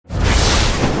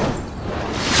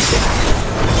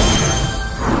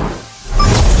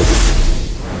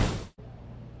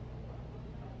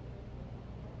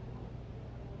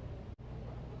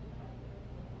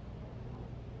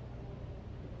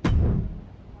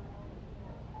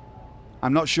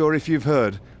I'm not sure if you've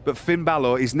heard, but Finn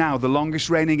Balor is now the longest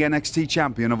reigning NXT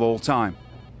champion of all time.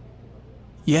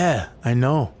 Yeah, I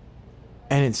know.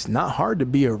 And it's not hard to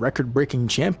be a record-breaking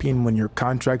champion when your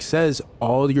contract says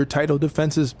all your title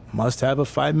defenses must have a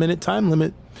 5-minute time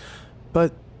limit.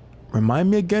 But remind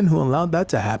me again who allowed that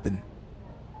to happen.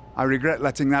 I regret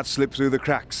letting that slip through the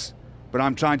cracks, but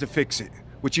I'm trying to fix it,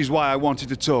 which is why I wanted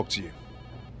to talk to you.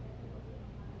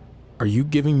 Are you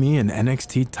giving me an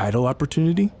NXT title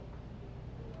opportunity?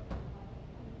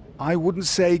 I wouldn't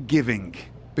say giving.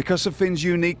 Because of Finn's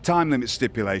unique time limit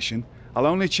stipulation, I'll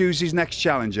only choose his next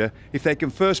challenger if they can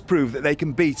first prove that they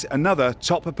can beat another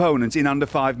top opponent in under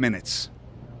 5 minutes.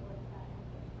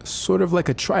 Sort of like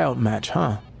a tryout match,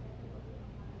 huh?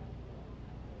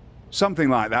 Something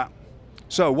like that.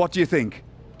 So, what do you think?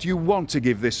 Do you want to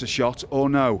give this a shot or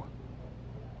no?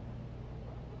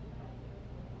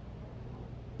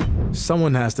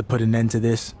 Someone has to put an end to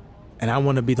this, and I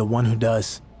want to be the one who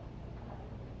does.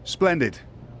 Splendid.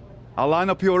 I'll line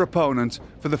up your opponent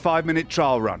for the 5-minute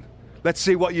trial run. Let's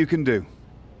see what you can do.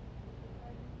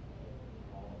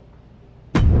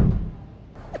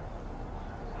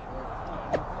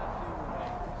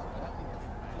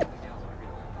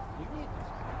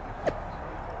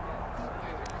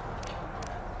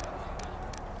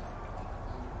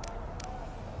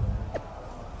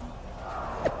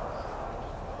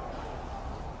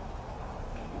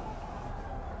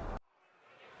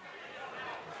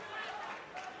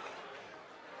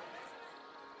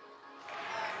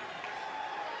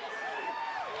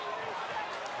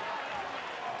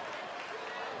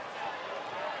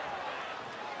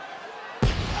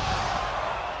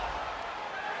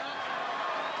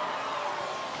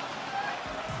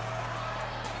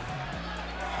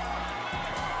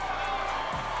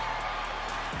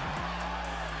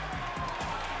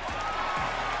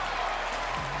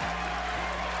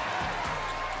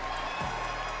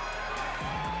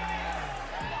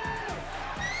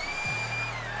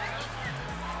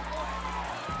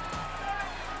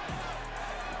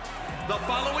 The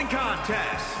following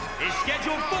contest is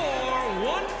scheduled for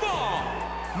one fall,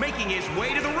 making his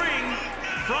way to the ring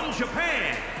from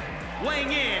Japan,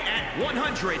 weighing in at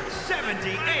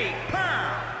 178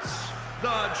 pounds,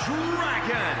 the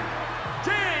Dragon,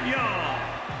 Daniel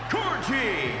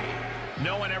Koryu.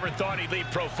 No one ever thought he'd leave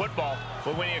pro football,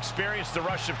 but when he experienced the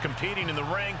rush of competing in the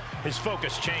ring, his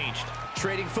focus changed.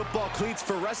 Trading football cleats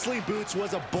for wrestling boots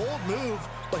was a bold move,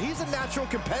 but he's a natural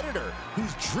competitor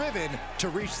who's driven to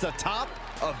reach the top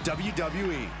of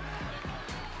WWE.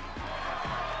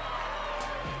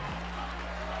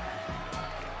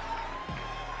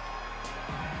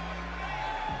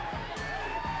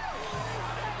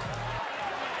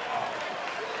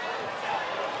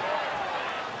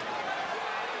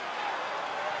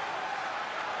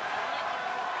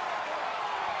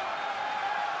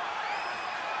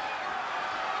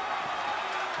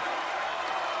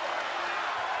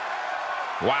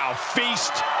 Wow,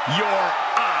 feast your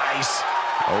eyes.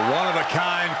 A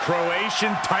one-of-a-kind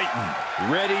Croatian titan,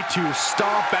 ready to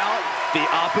stomp out the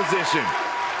opposition.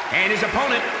 And his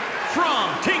opponent from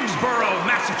Kingsborough,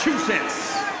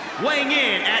 Massachusetts, weighing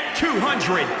in at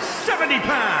 270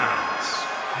 pounds,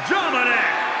 Dominic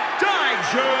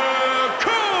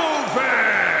Dijakovic.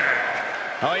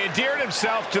 Oh, he endeared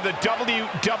himself to the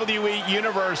WWE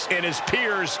Universe and his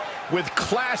peers with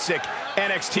classic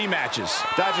NXT matches.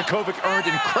 Dijakovic earned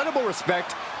incredible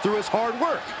respect through his hard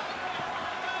work.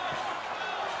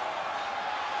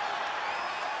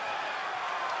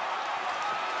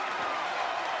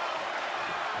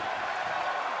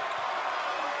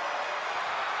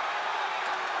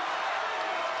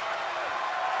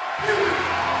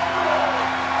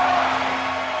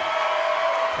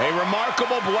 A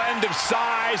remarkable blend of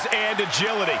size and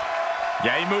agility.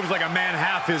 Yeah, he moves like a man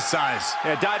half his size.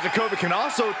 Yeah, Dijakovic can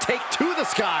also take to the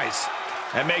skies.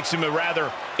 That makes him a rather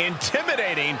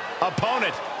intimidating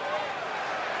opponent.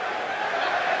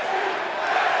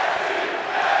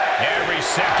 Every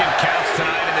second counts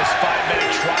tonight in this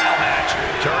 5-minute trial match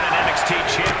to earn an NXT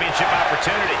Championship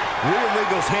opportunity.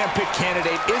 Regal hand-picked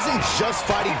candidate isn't just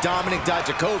fighting Dominic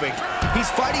Dijakovic,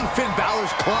 he's fighting Finn Balor's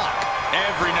clock.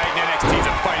 Every night in NXT is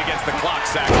a fight against the clock,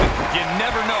 Saxton. You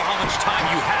never know how much time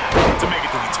you have to make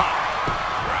it to the top.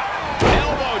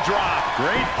 Elbow drop.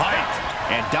 Great height.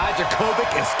 And Dijakovic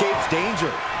escapes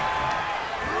danger.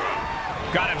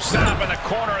 Got him set up in the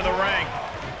corner of the ring.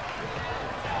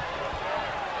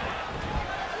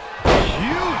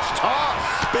 Huge toss.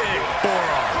 Big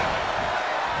forearm.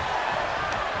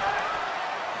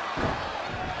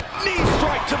 Knee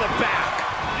strike to the back.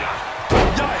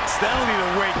 Yikes, that'll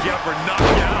either wake you up or knock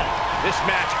you out. This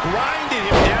match grinded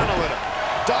him down a little.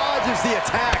 Dodges the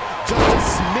attack, just a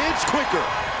smidge quicker.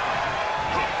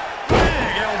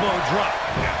 Big elbow drop.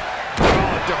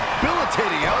 Oh,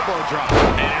 debilitating elbow drop.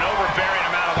 And an overbearing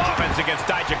amount of offense against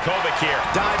Dijakovic here.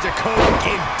 Dijakovic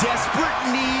in desperate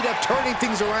need of turning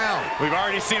things around. We've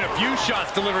already seen a few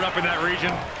shots delivered up in that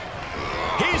region.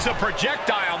 He's a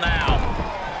projectile now.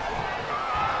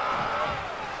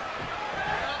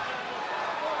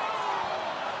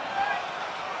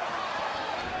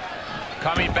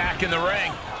 Coming back in the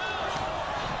ring.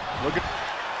 Look at...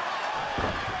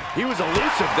 He was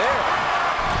elusive there.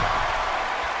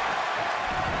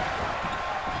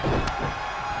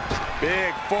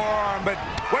 Big forearm, but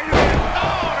wait a minute.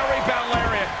 Oh, and a rebound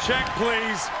lariat. Check,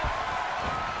 please.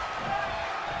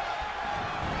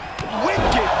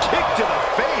 Wicked kick to the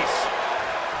face.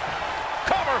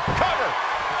 Cover, cover.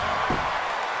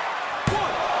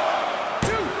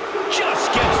 1, 2. Just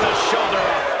gets the shoulder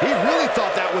up. He really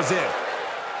thought that was it.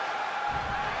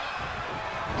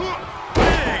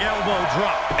 Big elbow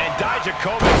drop. And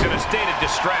Dijakovic's in a state of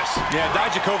distress. Yeah,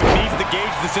 Dijakovic needs to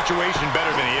gauge the situation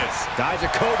better than he is.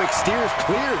 Dijakovic steers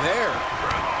clear there.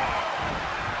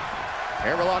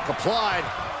 Hammerlock applied.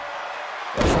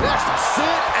 What's next? A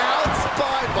sit-out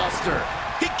spine buster.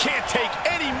 He can't take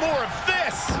any more of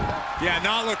this. Yeah,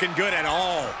 not looking good at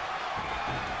all.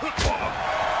 Oh,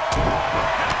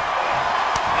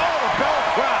 belt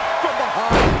drop from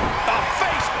behind. A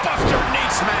face buster knee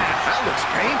smash. That looks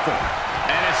painful.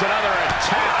 And it's another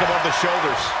attack above the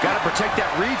shoulders. Got to protect that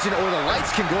region or the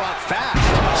lights can go out fast.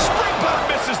 Springboard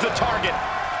misses the target.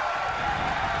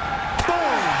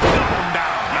 Boom.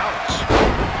 Down. Ouch.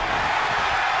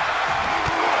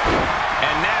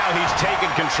 And now he's taken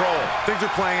control. Things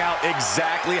are playing out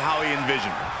exactly how he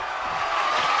envisioned.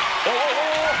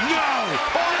 Oh, No!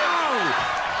 Oh!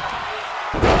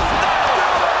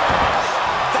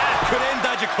 That could end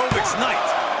Dijakovic's night.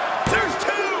 There's 2.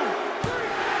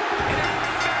 An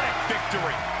emphatic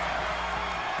victory.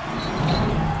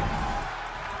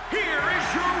 Here is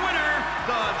your winner,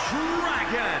 the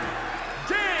Dragon,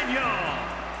 Daniel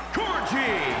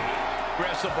Koryu.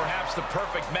 Wrestled perhaps the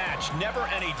perfect match. Never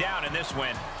any doubt in this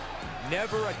win.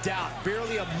 Never a doubt.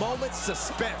 Barely a moment's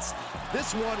suspense.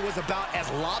 This one was about as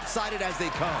lopsided as they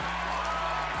come.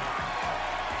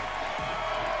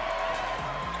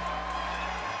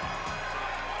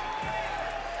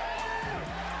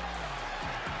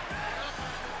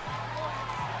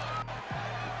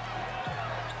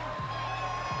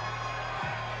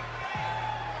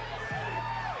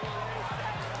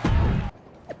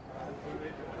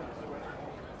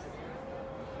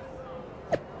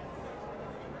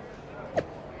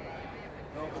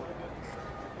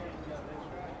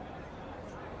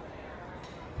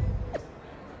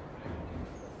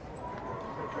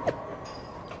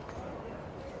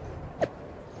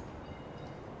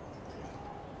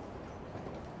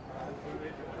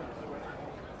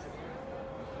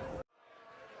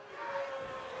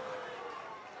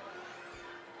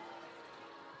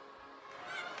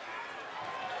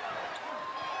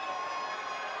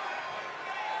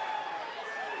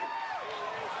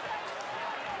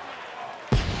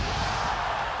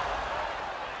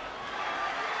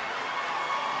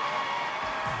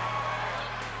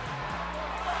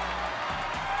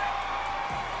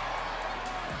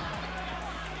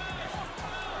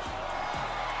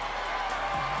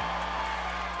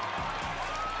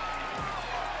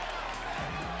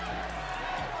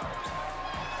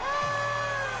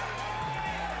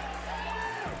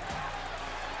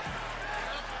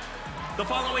 The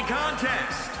following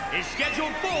contest is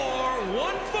scheduled for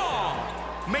one fall.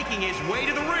 Making his way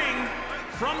to the ring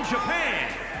from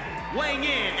Japan, weighing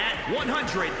in at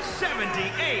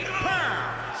 178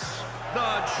 pounds,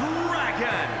 the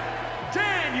Dragon,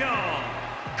 Daniel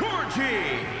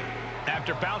Koryu.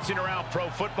 After bouncing around pro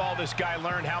football, this guy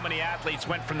learned how many athletes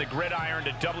went from the gridiron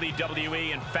to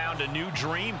WWE and found a new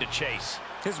dream to chase.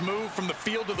 His move from the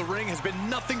field to the ring has been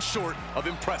nothing short of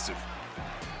impressive.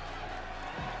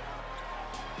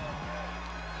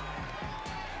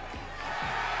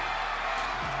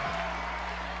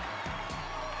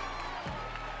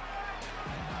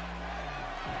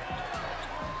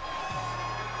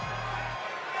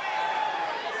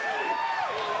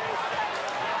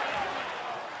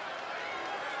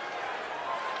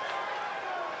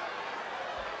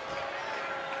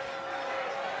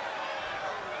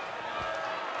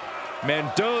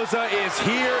 Mendoza is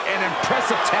here, an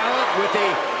impressive talent with a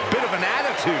bit of an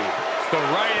attitude. It's the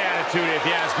right attitude, if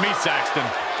you ask me, Saxton.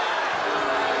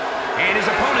 And his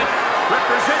opponent,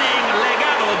 representing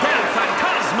Legado del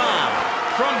Fantasma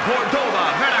from Cordoba,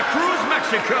 Veracruz,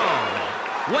 Mexico,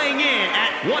 weighing in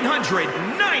at 190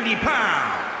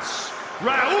 pounds,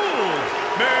 Raul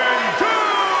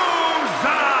Mendoza.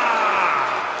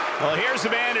 there's a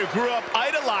man who grew up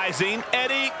idolizing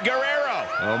Eddie Guerrero.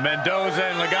 Well, Mendoza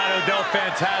and Legado del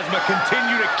Fantasma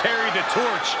continue to carry the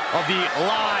torch of the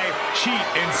lie, cheat,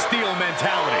 and steal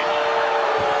mentality.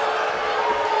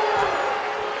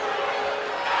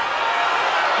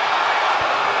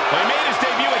 Well, he made his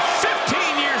debut at 15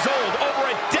 years old,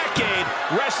 over a decade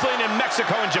wrestling in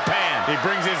Mexico and Japan. He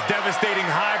brings his devastating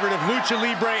hybrid of lucha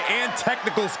libre and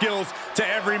technical skills to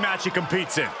every match he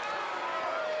competes in.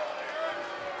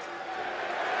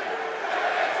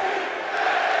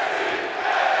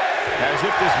 As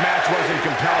if this match wasn't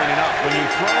compelling enough, when you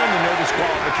throw in the no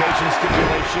disqualification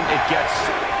stipulation, it gets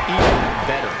even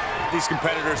better. These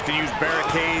competitors can use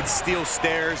barricades, steel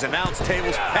stairs, announce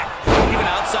tables, heck, even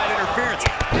outside interference.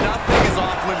 Nothing is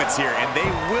off limits here, and they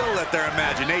will let their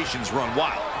imaginations run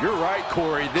wild. You're right,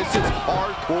 Corey. This is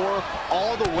hardcore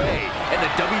all the way, and the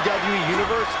WWE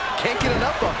Universe can't get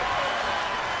enough of it.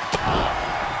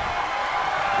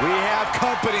 We have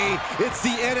company. It's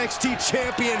the NXT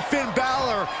champion, Finn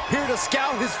Balor, here to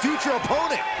scout his future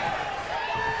opponent.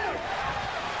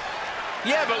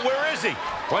 Yeah, but where is he?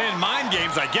 Playing mind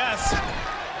games, I guess.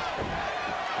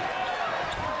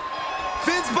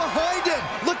 Finn's behind him.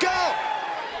 Look out!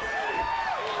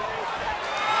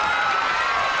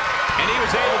 And he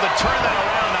was able to turn that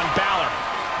around on Balor.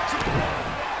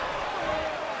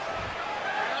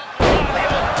 Oh, the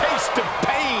old taste of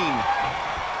pain.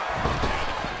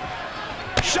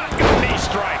 Shotgun knee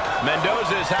strike.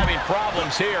 Mendoza is having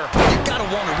problems here. You gotta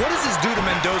wonder, what does this do to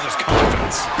Mendoza's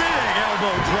confidence? Big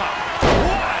elbow drop.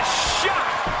 What a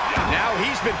shot! Now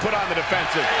he's been put on the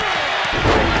defensive.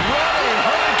 Running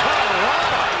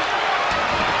hurricanrana.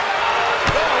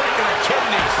 Oh, look at the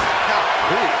kidneys.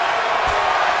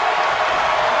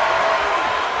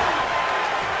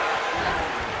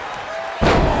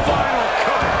 Final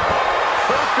cut.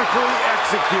 Perfectly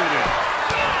executed.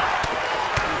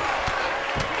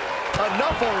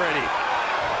 Enough already.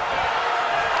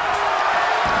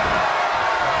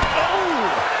 Oh,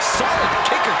 solid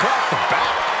kick across the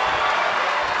back.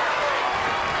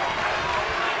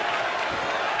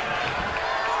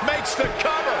 Makes the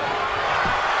cover.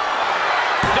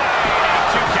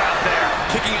 Two count there.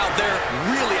 Kicking out there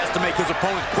really has to make his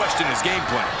opponent question his game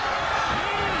plan.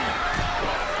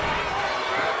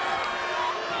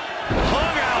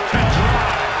 Hung out to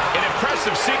dry. An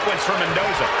impressive sequence from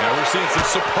Mendoza. Now we're seeing some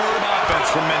superb offense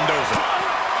from Mendoza.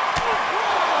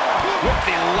 With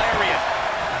the lariat.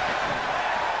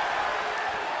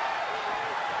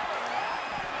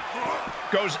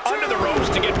 Goes under the ropes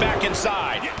to get back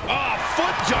inside. Oh,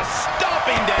 foot just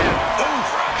stomping down. Oof,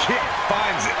 kick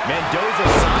finds it. Mendoza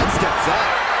sidesteps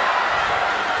that.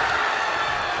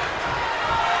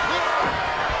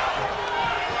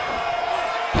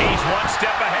 He's one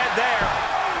step ahead there.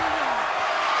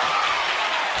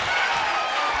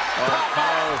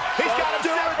 He's got him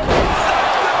set.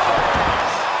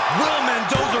 Will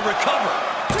Mendoza recover?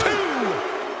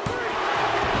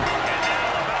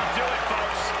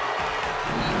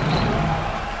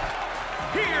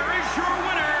 Here is your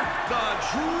winner, the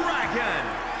Dragon,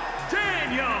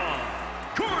 Daniel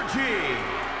Koryu.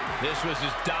 This was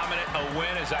as dominant a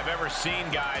win as I've ever seen,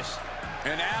 guys.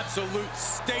 An absolute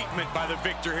statement by the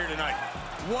victor here tonight.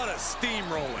 What a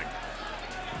steamrolling.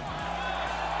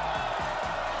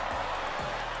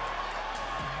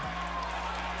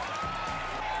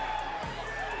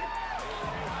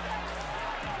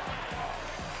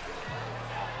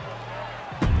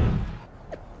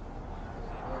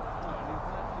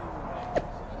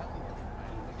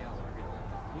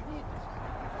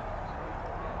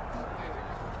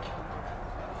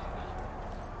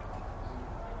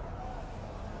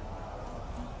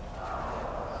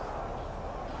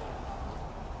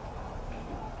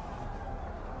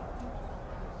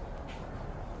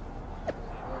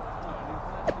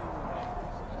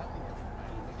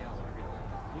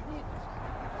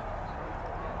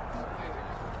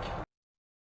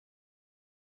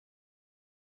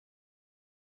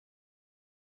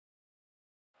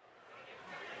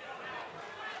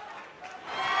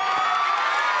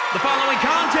 The following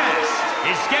contest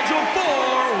is scheduled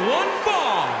for one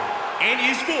fall and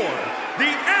is for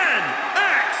the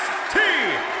NXT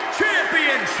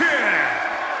Championship.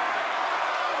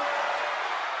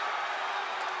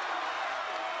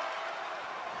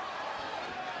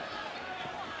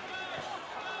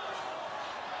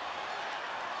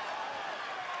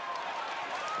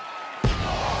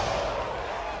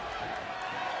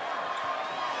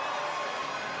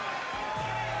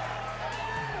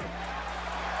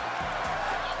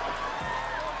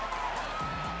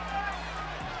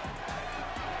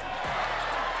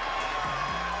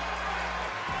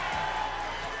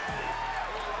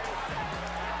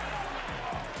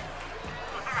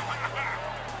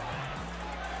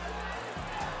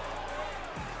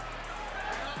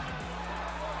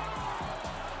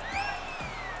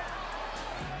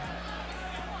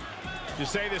 To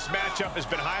say this matchup has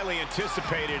been highly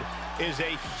anticipated is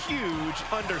a huge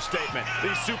understatement.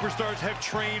 These superstars have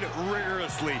trained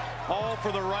rigorously, all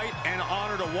for the right and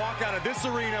honor to walk out of this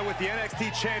arena with the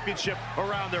NXT Championship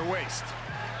around their waist.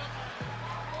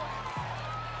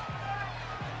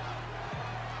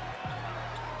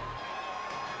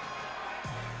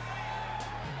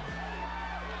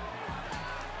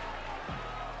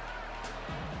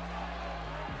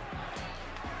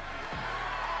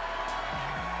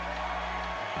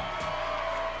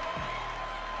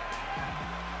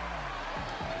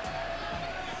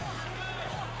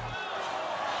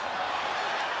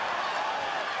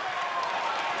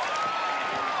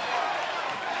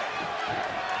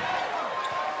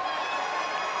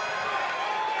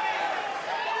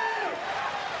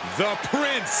 The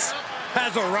Prince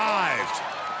has arrived.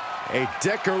 A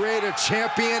decorated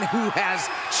champion who has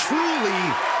truly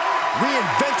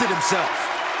reinvented himself.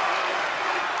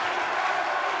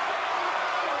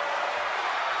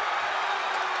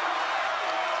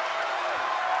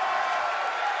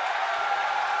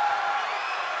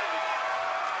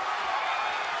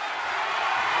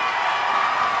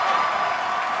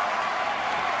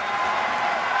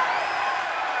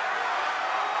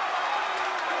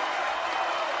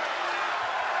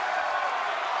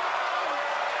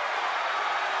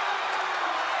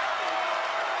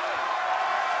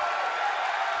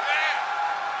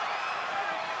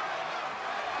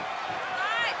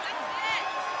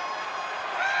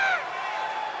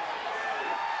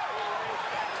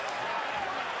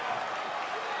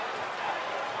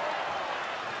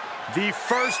 The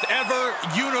first ever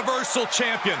Universal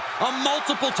Champion, a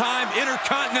multiple-time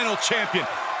Intercontinental Champion,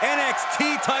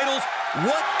 NXT titles.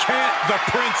 What can't the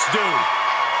Prince do?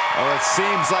 Oh, it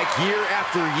seems like year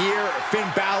after year,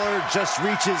 Finn Balor just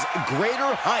reaches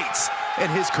greater heights in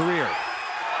his career.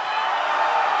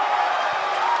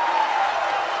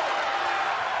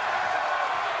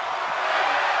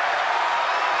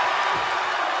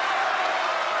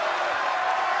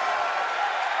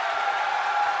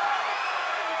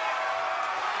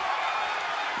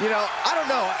 You know, I don't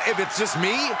know if it's just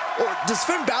me, or does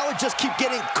Finn Balor just keep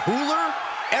getting cooler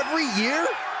every year?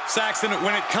 Saxton,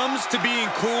 when it comes to being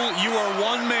cool, you are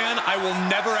one man I will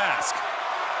never ask.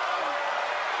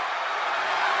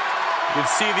 You can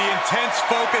see the intense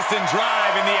focus and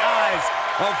drive in the eyes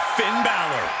of Finn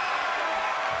Balor.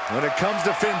 When it comes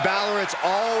to Finn Balor, it's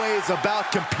always about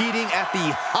competing at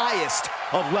the highest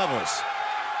of levels.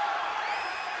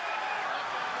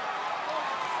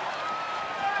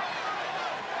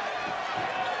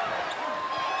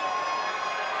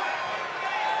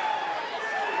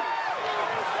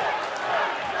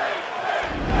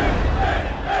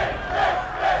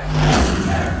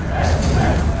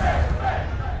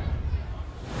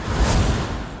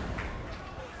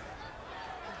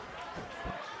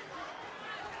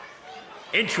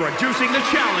 Introducing the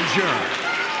challenger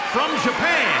from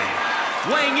Japan,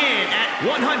 weighing in at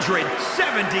 178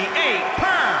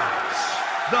 pounds,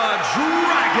 the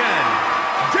Dragon,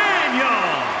 Daniel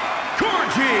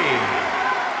Koryu.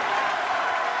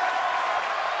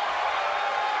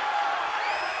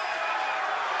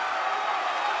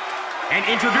 And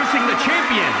introducing the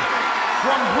champion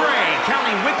from Bray,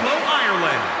 County Wicklow,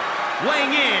 Ireland,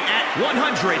 weighing in at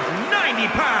 190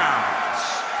 pounds,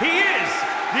 he is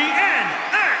the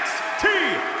NXT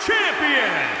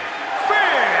Champion,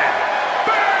 Finn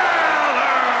Balor!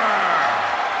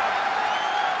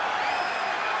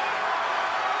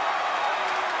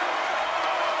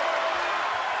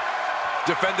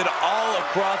 Defended all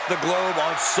across the globe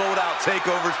on sold-out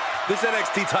takeovers, this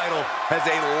NXT title has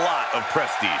a lot of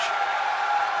prestige.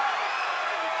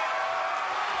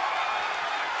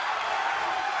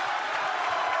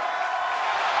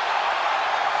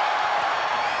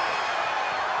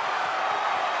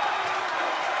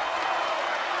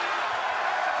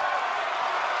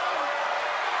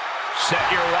 Set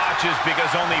your watches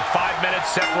because only 5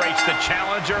 minutes separates the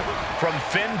challenger from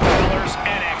Finn Balor's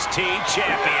NXT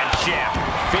Championship.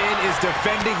 Finn is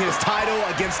defending his title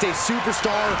against a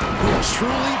superstar who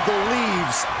truly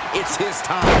believes it's his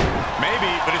time. Maybe,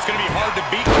 but it's going to be hard to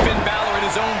beat Finn Balor in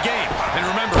his own game. And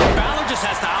remember, Balor just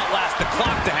has to outlast the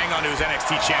clock to hang on to his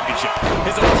NXT Championship.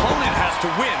 His opponent has to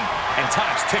win, and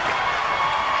time's ticking.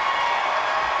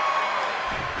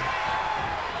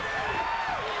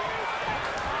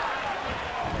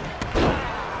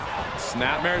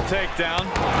 Snapmare takedown.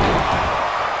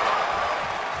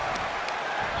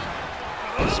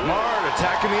 Smart,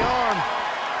 attacking the arm.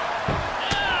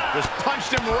 Just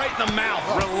punched him right in the mouth.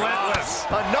 Relentless.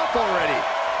 Enough already.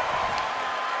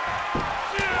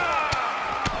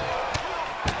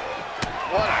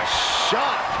 What a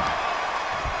shot.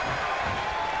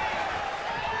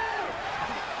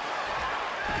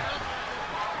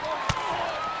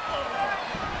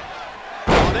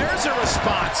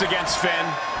 spots against Finn.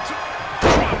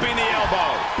 Dropping the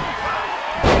elbow.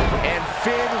 And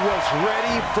Finn was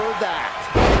ready for that.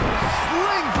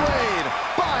 Sling blade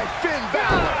by Finn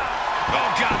Balor. Oh,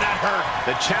 God, that hurt.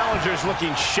 The challenger's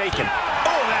looking shaken.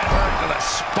 Oh, that hurt to the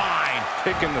spine.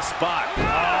 Picking the spot.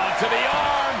 Oh, to the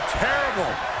arm.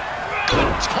 Terrible.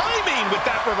 Good timing with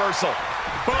that reversal.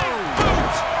 Boom.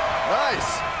 Boot. Nice.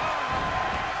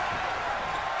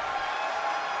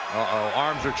 Uh-oh,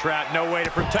 arms are trapped. No way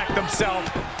to protect himself.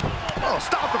 Oh,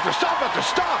 stop after stop after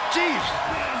stop. Jeez.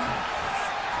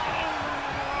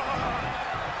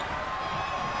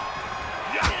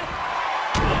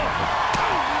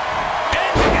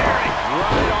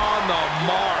 Right on the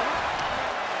mark.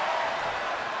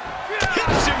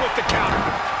 Hits him with the counter.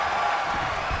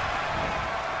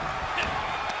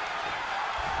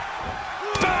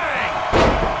 Bang!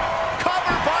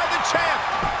 Covered by the champ.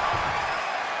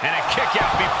 And a kick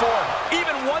out before.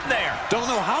 Even one there. Don't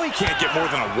know how he can't get more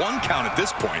than a 1 count at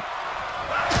this point.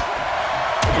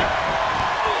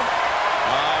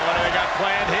 What do they got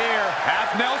planned here?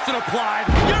 Half Nelson applied.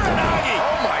 Uranagi.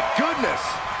 Oh, my goodness.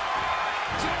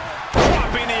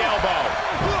 Dropping the elbow.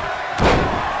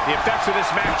 The effects of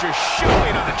this match are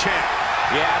showing on the champ.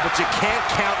 Yeah, but you can't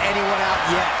count anyone out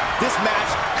yet. This match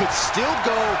could still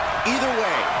go either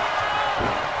way.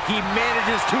 He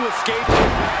manages to escape.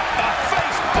 A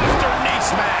face-buster knee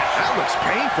smash. That looks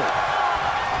painful.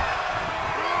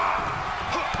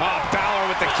 Oh, Balor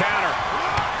with the counter.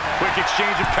 Quick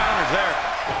exchange of counters there.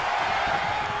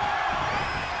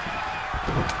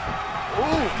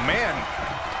 Ooh, man.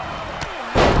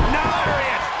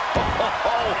 Lariat.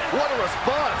 Oh, what a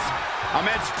response.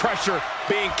 Immense pressure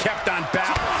being kept on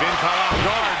Balor. Finn caught off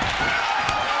guard.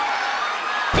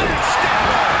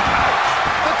 Backstabber.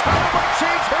 The title might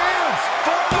change hands.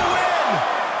 For the win.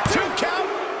 2 count.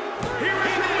 Here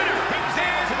is the winner. He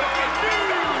stands with a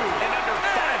new and under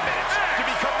 5 minutes to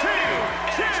become the new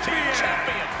NXT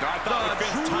champion. I thought with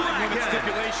Finn's time limit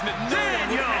stipulation that no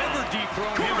one would ever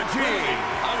dethrone him in Koryu.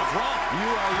 I was wrong. You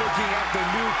are looking at the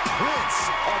new Prince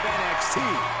of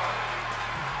NXT.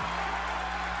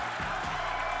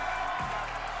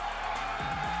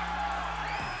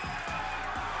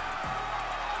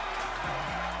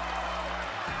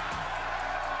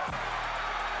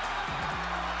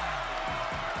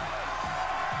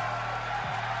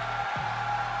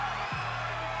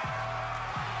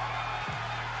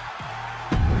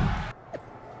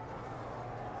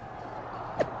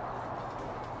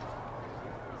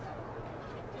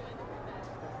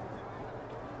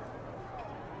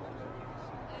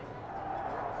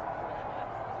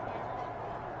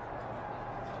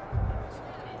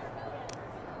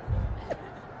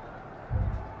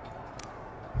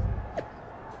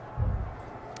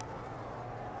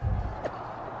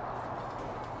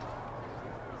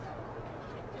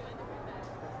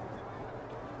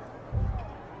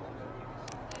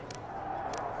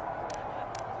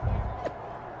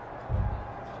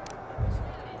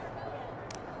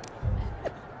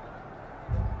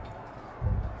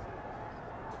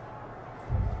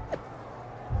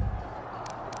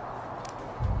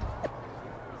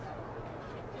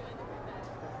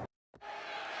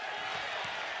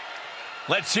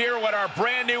 Let's hear what our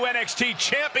brand new NXT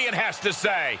champion has to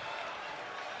say.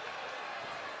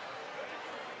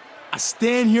 I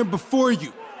stand here before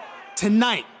you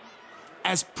tonight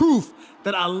as proof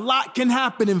that a lot can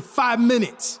happen in 5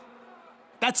 minutes.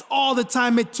 That's all the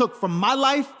time it took for my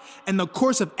life and the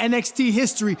course of NXT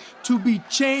history to be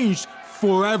changed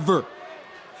forever.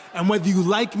 And whether you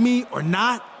like me or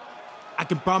not, I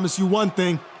can promise you one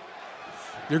thing.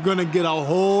 You're gonna get a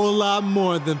whole lot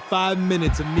more than 5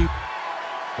 minutes of me.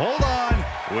 Hold on.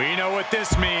 We know what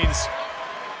this means.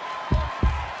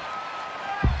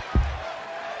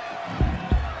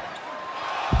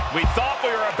 We thought we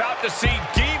were about to see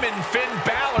Demon Finn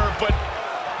Balor, but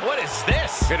what is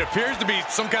this? It appears to be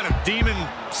some kind of demon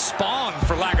spawn,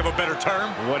 for lack of a better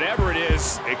term. Whatever it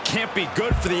is, it can't be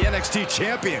good for the NXT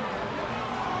champion.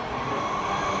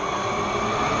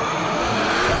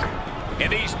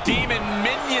 And these demon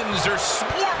minions are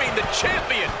swarming the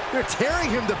champion. They're tearing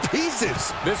him to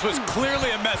pieces. This was clearly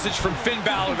a message from Finn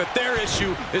Balor that their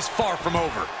issue is far from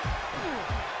over.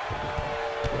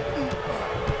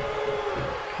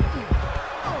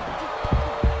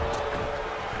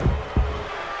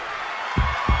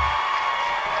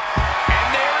 And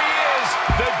there he is,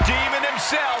 the demon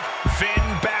himself, Finn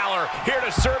Balor, here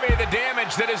to survey the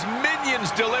damage that his minions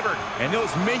delivered. And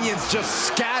those minions just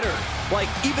scattered. Like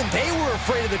even they were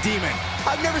afraid of the demon.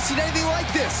 I've never seen anything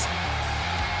like this.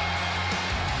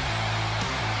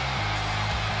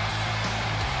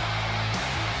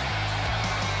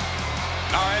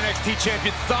 Our NXT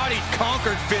champion thought he'd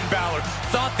conquered Finn Balor,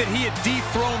 thought that he had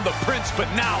dethroned the Prince, but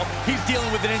now he's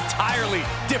dealing with an entirely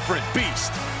different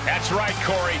beast. That's right,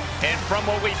 Corey. And from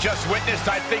what we just witnessed,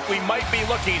 I think we might be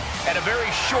looking at a very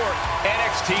short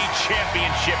NXT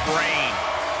championship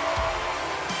reign.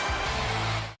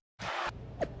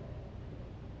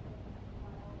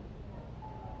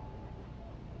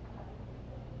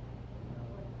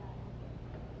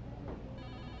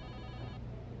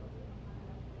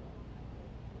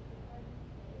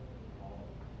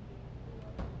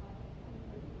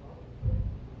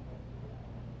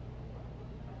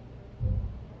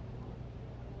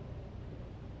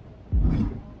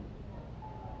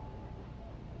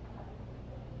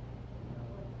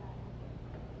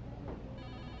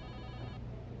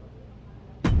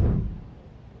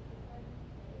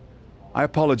 I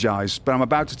apologize, but I'm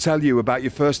about to tell you about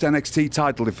your first NXT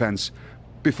title defense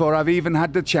before I've even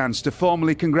had the chance to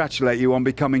formally congratulate you on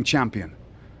becoming champion.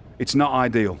 It's not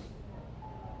ideal.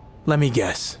 Let me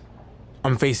guess.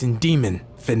 I'm facing Demon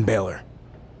Finn Balor.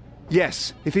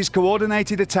 Yes, if his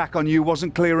coordinated attack on you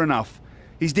wasn't clear enough,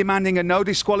 he's demanding a no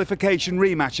disqualification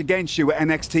rematch against you at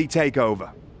NXT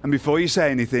TakeOver. And before you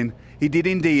say anything, he did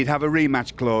indeed have a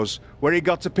rematch clause where he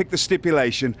got to pick the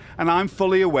stipulation, and I'm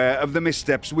fully aware of the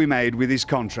missteps we made with his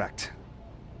contract.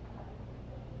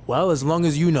 Well, as long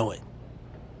as you know it.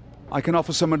 I can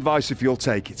offer some advice if you'll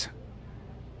take it.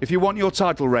 If you want your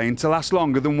title reign to last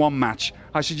longer than one match,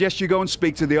 I suggest you go and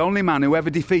speak to the only man who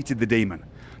ever defeated the Demon,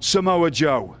 Samoa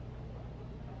Joe.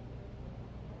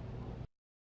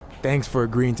 Thanks for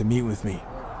agreeing to meet with me.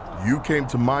 You came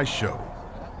to my show.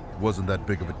 It wasn't that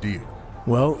big of a deal.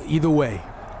 Well, either way,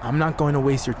 I'm not going to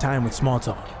waste your time with small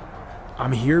talk.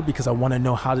 I'm here because I want to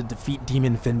know how to defeat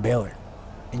Demon Finn Balor,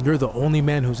 and you're the only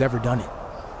man who's ever done it.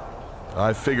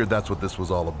 I figured that's what this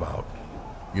was all about.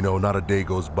 You know, not a day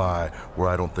goes by where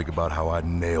I don't think about how I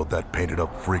nailed that painted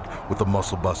up freak with a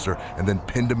muscle buster and then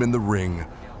pinned him in the ring.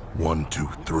 1, 2,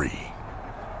 3.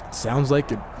 It sounds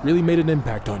like it really made an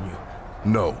impact on you.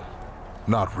 No,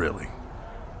 not really.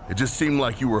 It just seemed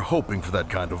like you were hoping for that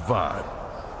kind of vibe.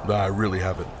 I really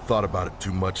haven't thought about it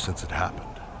too much since it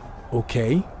happened.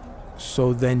 Okay,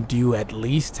 so then do you at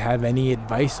least have any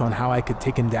advice on how I could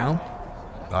take him down?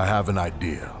 I have an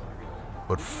idea.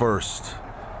 But first,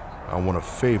 I want a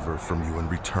favor from you in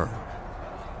return.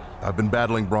 I've been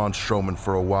battling Braun Strowman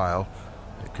for a while.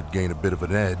 It could gain a bit of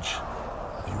an edge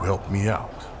if you help me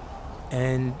out.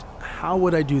 And how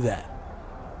would I do that?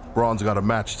 Braun's got a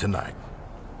match tonight.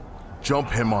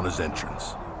 Jump him on his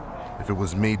entrance. If it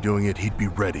was me doing it, he'd be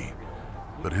ready.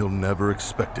 But he'll never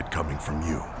expect it coming from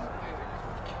you.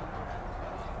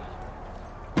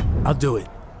 I'll do it.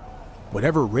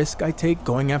 Whatever risk I take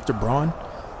going after Braun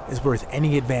is worth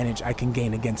any advantage I can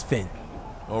gain against Finn.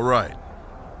 All right.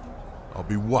 I'll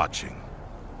be watching.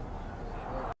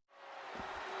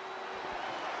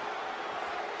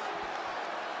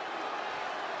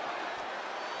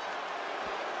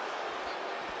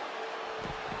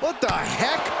 What the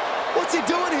heck? What's he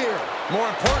doing here? More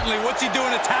importantly, what's he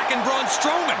doing attacking Braun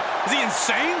Strowman? Is he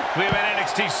insane? We have an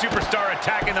NXT superstar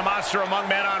attacking the monster among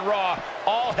men on Raw.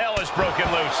 All hell is broken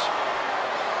loose.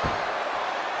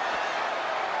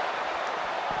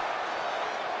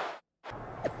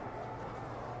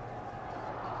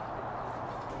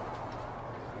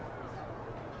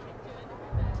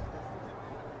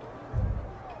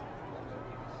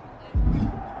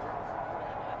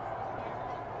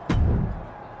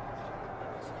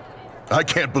 I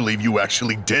can't believe you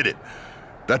actually did it.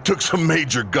 That took some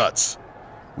major guts,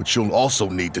 which you'll also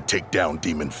need to take down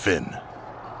Demon Finn.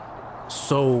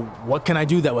 So what can I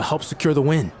do that will help secure the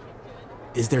win?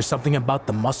 Is there something about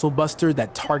the muscle buster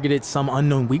that targeted some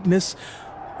unknown weakness?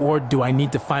 Or do I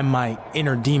need to find my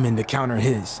inner demon to counter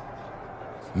his?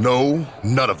 No,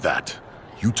 none of that.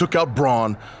 You took out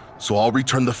Braun, so I'll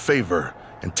return the favor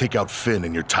and take out Finn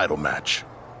in your title match.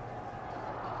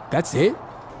 That's it?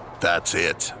 That's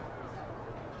it.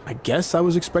 I guess I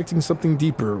was expecting something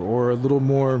deeper or a little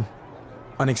more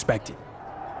unexpected.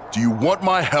 Do you want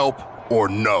my help or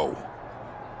no?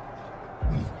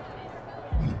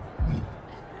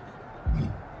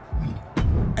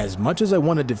 As much as I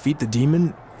want to defeat the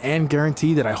demon and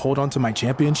guarantee that I hold on to my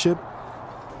championship,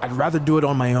 I'd rather do it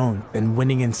on my own than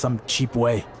winning in some cheap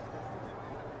way.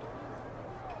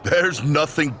 There's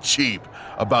nothing cheap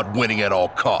about winning at all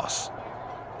costs.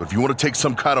 But if you want to take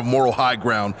some kind of moral high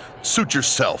ground, suit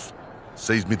yourself.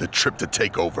 Saves me the trip to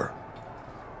take over.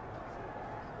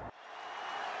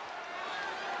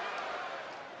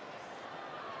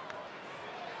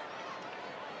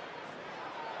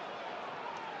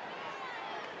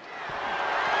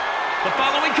 The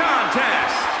following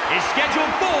contest is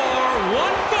scheduled for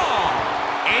one fall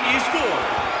and is for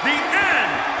the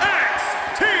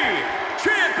NXT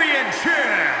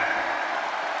Championship.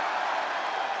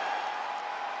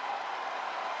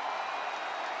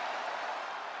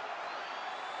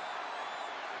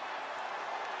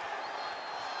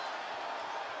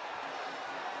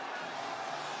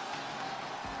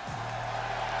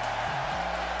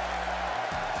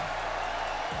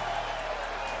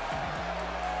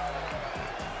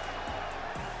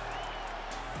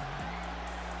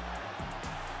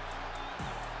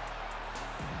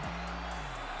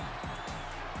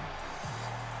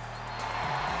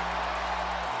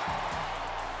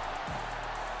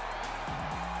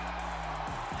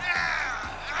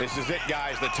 This is it,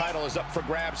 guys. The title is up for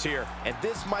grabs here. And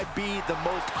this might be the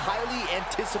most highly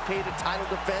anticipated title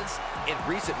defense in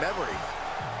recent memory.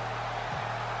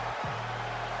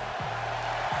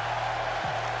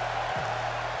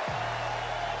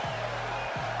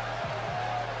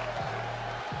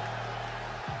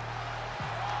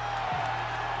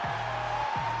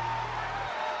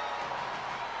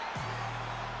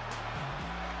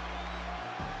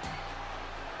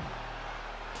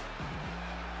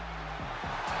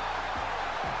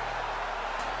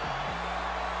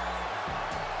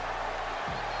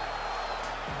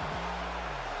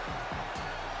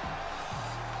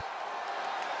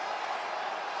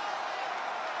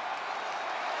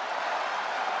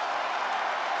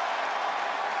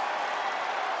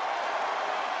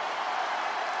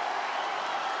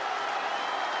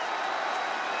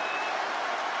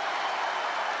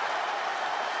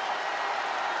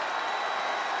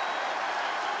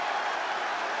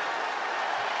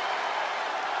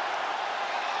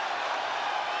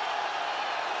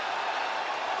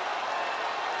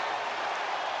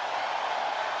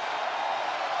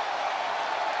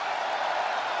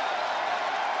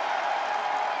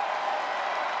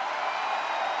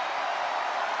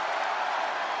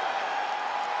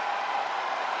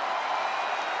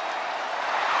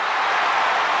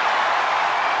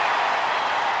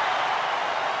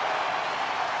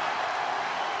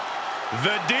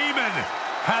 The demon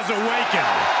has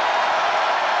awakened.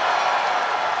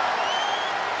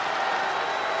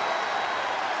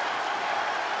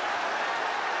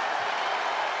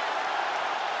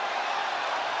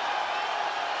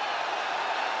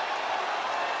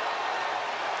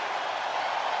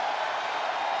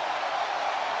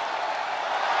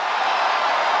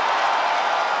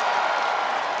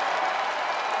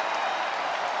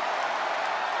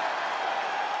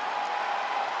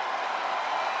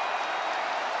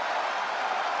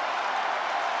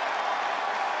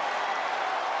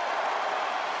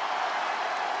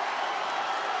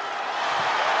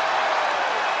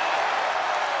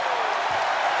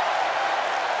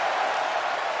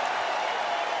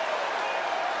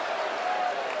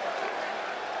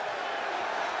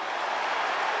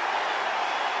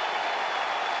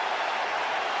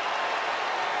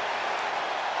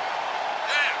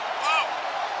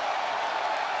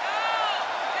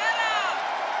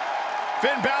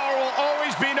 Finn Balor will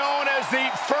always be known as the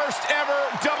first ever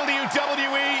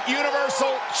WWE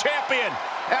Universal Champion.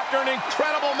 After an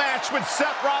incredible match with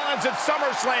Seth Rollins at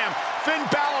SummerSlam, Finn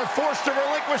Balor forced to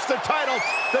relinquish the title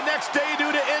the next day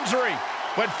due to injury.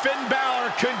 But Finn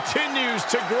Balor continues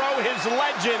to grow his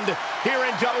legend here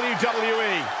in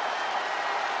WWE.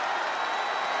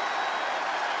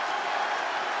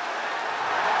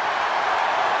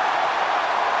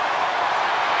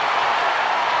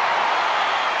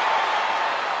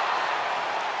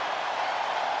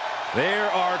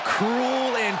 There are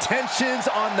cruel intentions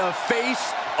on the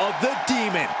face of the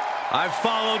demon. I've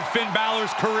followed Finn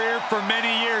Balor's career for many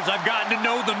years. I've gotten to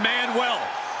know the man well.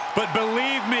 But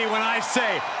believe me when I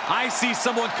say, I see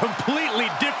someone completely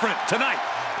different tonight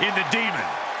in the demon.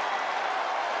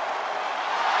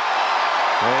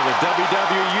 Well, the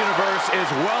WWE Universe is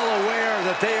well aware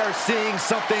that they are seeing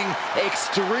something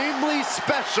extremely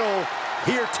special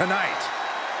here tonight.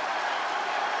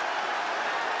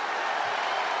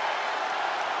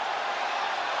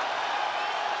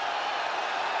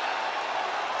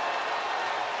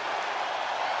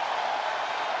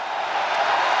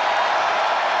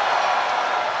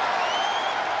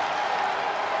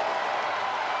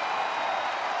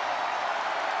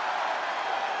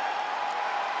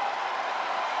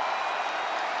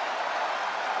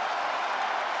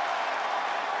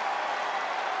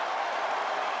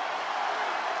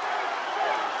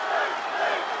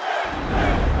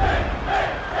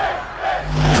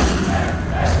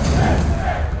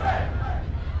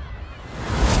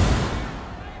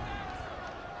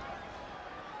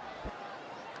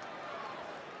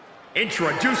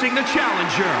 Introducing the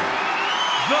challenger,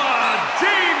 the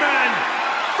Demon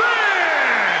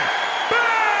Finn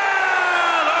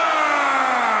Balor!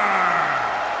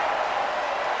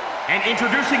 And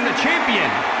introducing the champion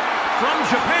from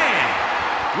Japan,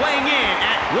 weighing in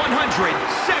at 178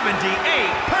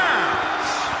 pounds,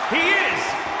 he is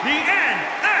the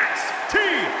NXT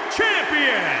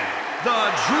champion,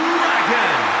 the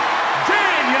Dragon,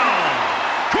 Daniel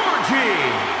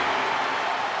Koryu.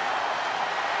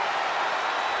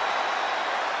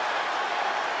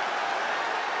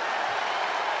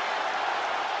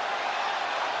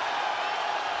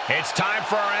 It's time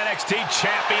for our NXT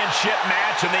Championship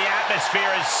match, and the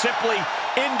atmosphere is simply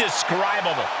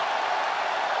indescribable.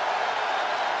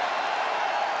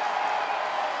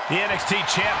 The NXT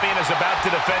Champion is about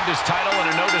to defend his title in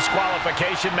a no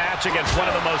disqualification match against one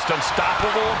of the most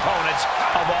unstoppable opponents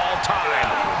of all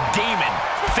time, Demon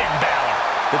Finn Balor.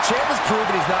 The champ has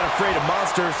proven he's not afraid of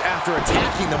monsters after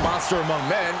attacking the monster among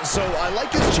men, so I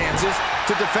like his chances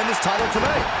to defend his title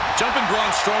tonight. Jumping Braun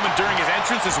Strowman during his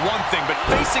entrance is one thing, but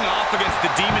facing off against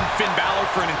the Demon Finn Balor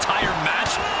for an entire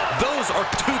match, those are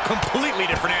two completely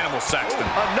different animals, Sexton.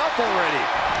 Enough already.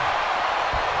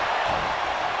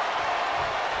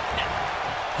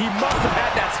 He must have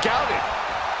had that scouted.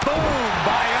 Boom!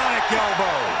 Bionic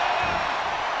elbow.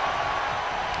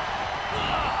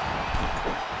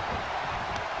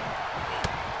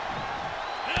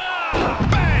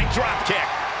 Drop kick.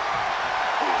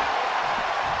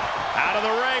 Out of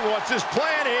the ring, what's his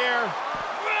plan here?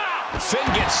 Finn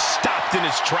gets stopped in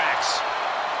his tracks.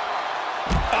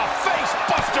 A face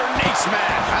buster knee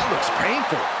smash. That looks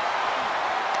painful.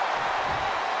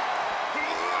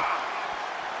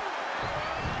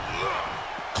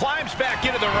 Climbs back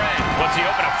into the ring. What's he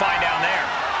hoping to find down there?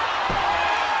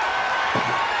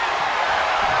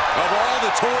 Of all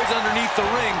the toys underneath the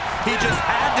ring, he just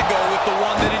had to go with the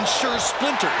one that ensures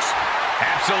splinters.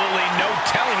 Absolutely no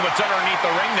telling what's underneath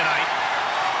the ring tonight.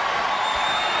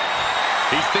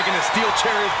 He's thinking a steel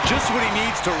chair is just what he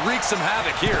needs to wreak some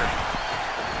havoc here.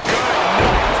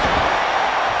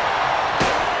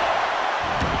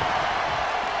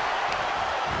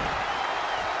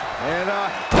 And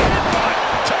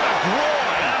to the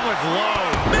groin. That was low.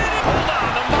 Hold on,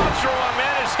 the Monster One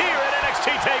Man is here at NXT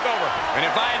TakeOver. And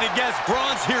if I had to guess,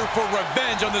 Braun's here for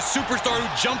revenge on the superstar who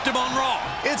jumped him on Raw.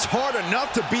 it's hard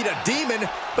enough to beat a demon,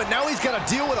 but now he's got to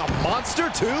deal with a monster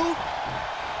too?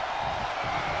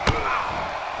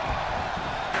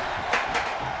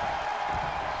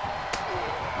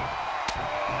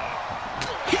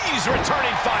 He's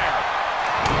returning fire.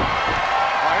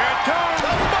 Here it comes.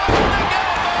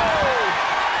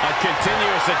 A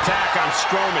continuous attack on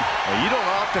Strowman. Well, you don't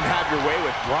often have your way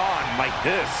with Braun like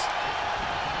this.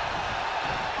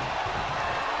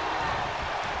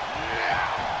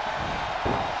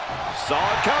 Saw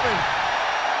it coming.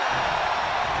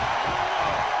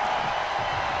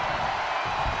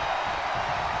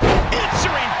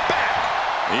 Answering back.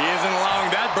 He isn't allowing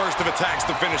that burst of attacks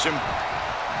to finish him.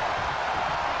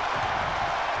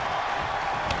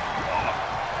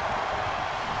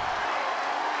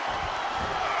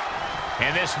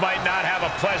 And this might not have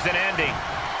a pleasant ending.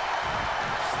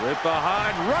 Slip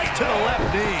behind, right to the left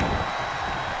knee.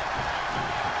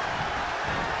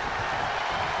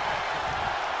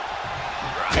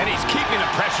 And he's keeping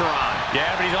the pressure on.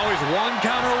 Yeah, but he's always one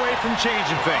counter away from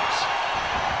changing things.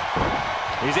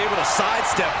 He's able to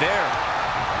sidestep there.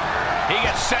 He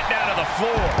gets set down to the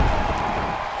floor.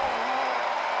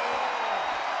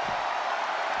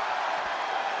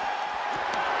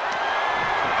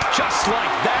 Just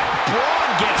like that,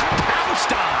 Braun gets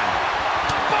pounced on.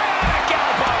 Back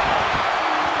elbow.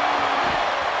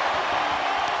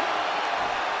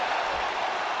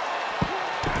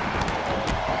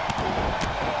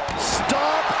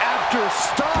 Stop after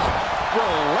stop.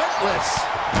 Relentless.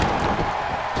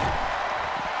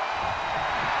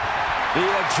 The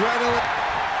adrenaline.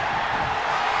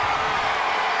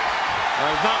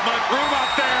 There's not much room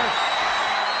out there.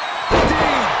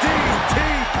 DDT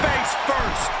face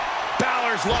first.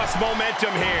 Balor's lost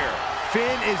momentum here.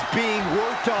 Finn is being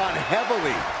worked on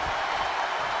heavily.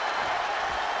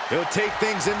 He'll take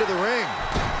things into the ring.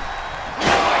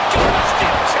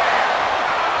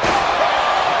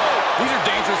 These are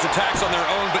dangerous attacks on their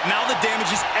own, but now the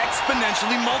damage is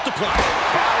exponentially multiplied.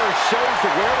 Balor shows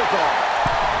the wherewithal.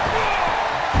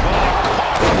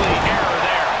 Costly error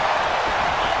there.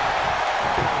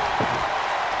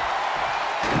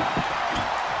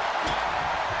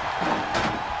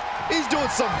 He's doing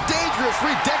some dangerous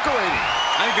redecorating.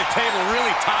 I think the table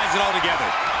really ties it all together.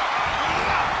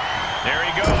 There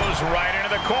he goes, right into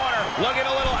the corner. Looking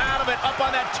a little out of it, up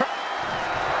on that turn.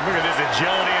 Look at this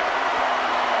agility.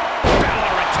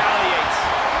 Balor retaliates.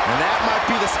 And that might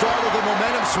be the start of the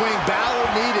momentum swing Balor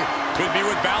needed. Could be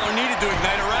what Balor needed to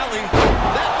ignite a rally.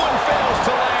 That one fails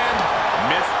to land.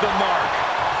 Missed the mark.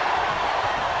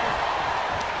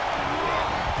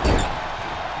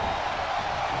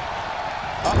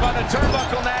 Up on the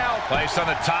turnbuckle now. Placed on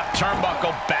the top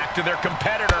turnbuckle, back to their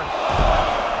competitor.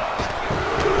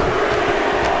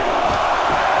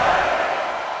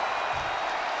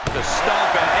 The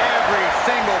stomp in every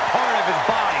single part of his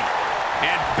body.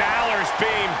 And Balor's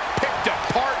being picked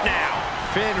apart now.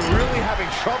 Finn really having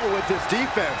trouble with this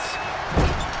defense.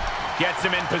 Gets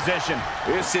him in position.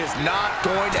 This is not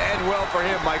going to end well for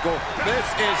him, Michael. This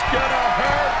is gonna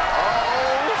hurt.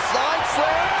 Oh, side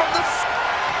slam from the...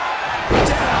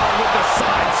 Down with the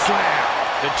side slam.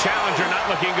 The challenger not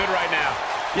looking good right now.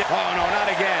 Yeah. Oh, no, not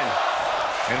again.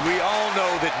 And we all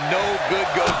know that no good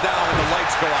goes down when the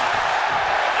lights go out.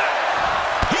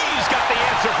 He's got the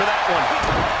answer for that one.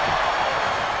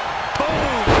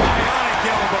 Boom! Bionic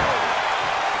elbow.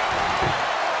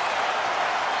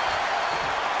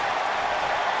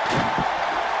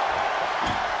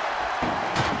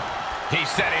 He's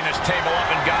setting this table up,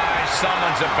 and guys,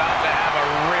 someone's about to have a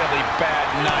really bad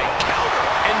night. Counter,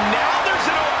 and now there's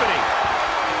an opening.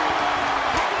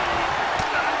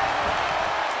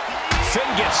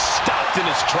 Finn gets stopped in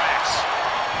his tracks.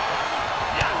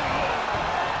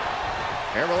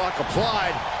 Hammerlock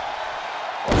applied.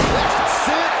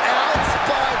 Sit out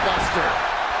spinebuster.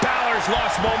 Balor's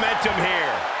lost momentum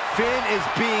here. Finn is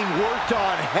being worked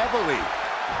on heavily.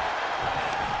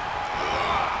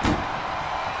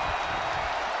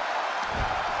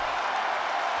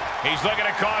 He's looking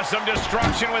to cause some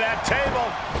destruction with that table.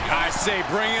 I say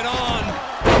bring it on.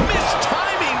 Missed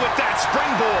timing with that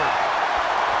springboard.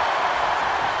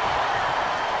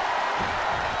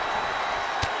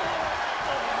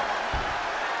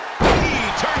 He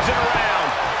turns it around.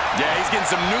 Yeah, he's getting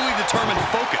some newly determined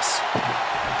focus.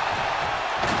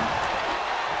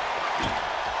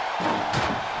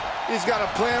 He's got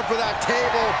a plan for that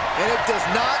table, and it does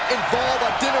not involve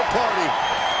a dinner party.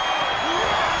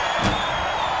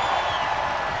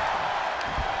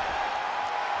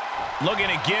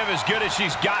 Looking to give as good as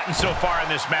she's gotten so far in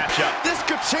this matchup. This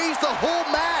could change the whole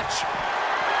match.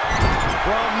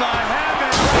 From the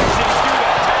heavens.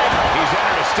 He's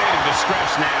entered a state of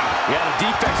distress now. Yeah, the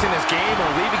defects in his game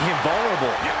are leaving him vulnerable.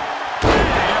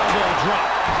 Elbow drop.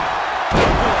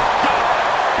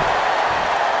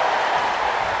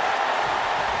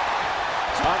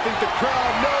 I think the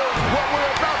crowd knows what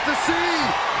we're about to see.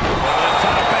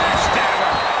 Top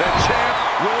backstabber. The champ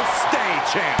will stay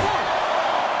champ.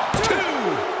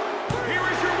 Here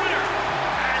is your winner,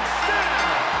 and still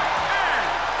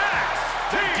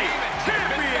NXT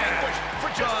champion,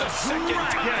 For just the second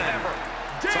time ever.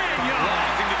 Daniel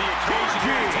Rising to the occasion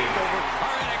here to take over.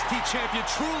 Our NXT champion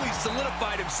truly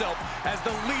solidified himself as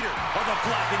the leader of the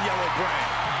black and yellow brand.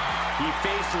 He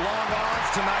faced long odds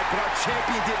tonight, but our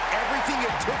champion did everything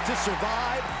it took to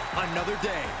survive another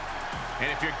day. And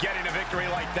if you're getting a victory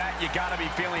like that, you got to be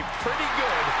feeling pretty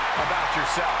good about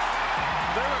yourself.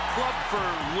 They're a club for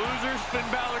losers Finn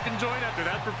Balor can join after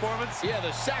that performance. Yeah,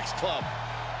 the Sax Club.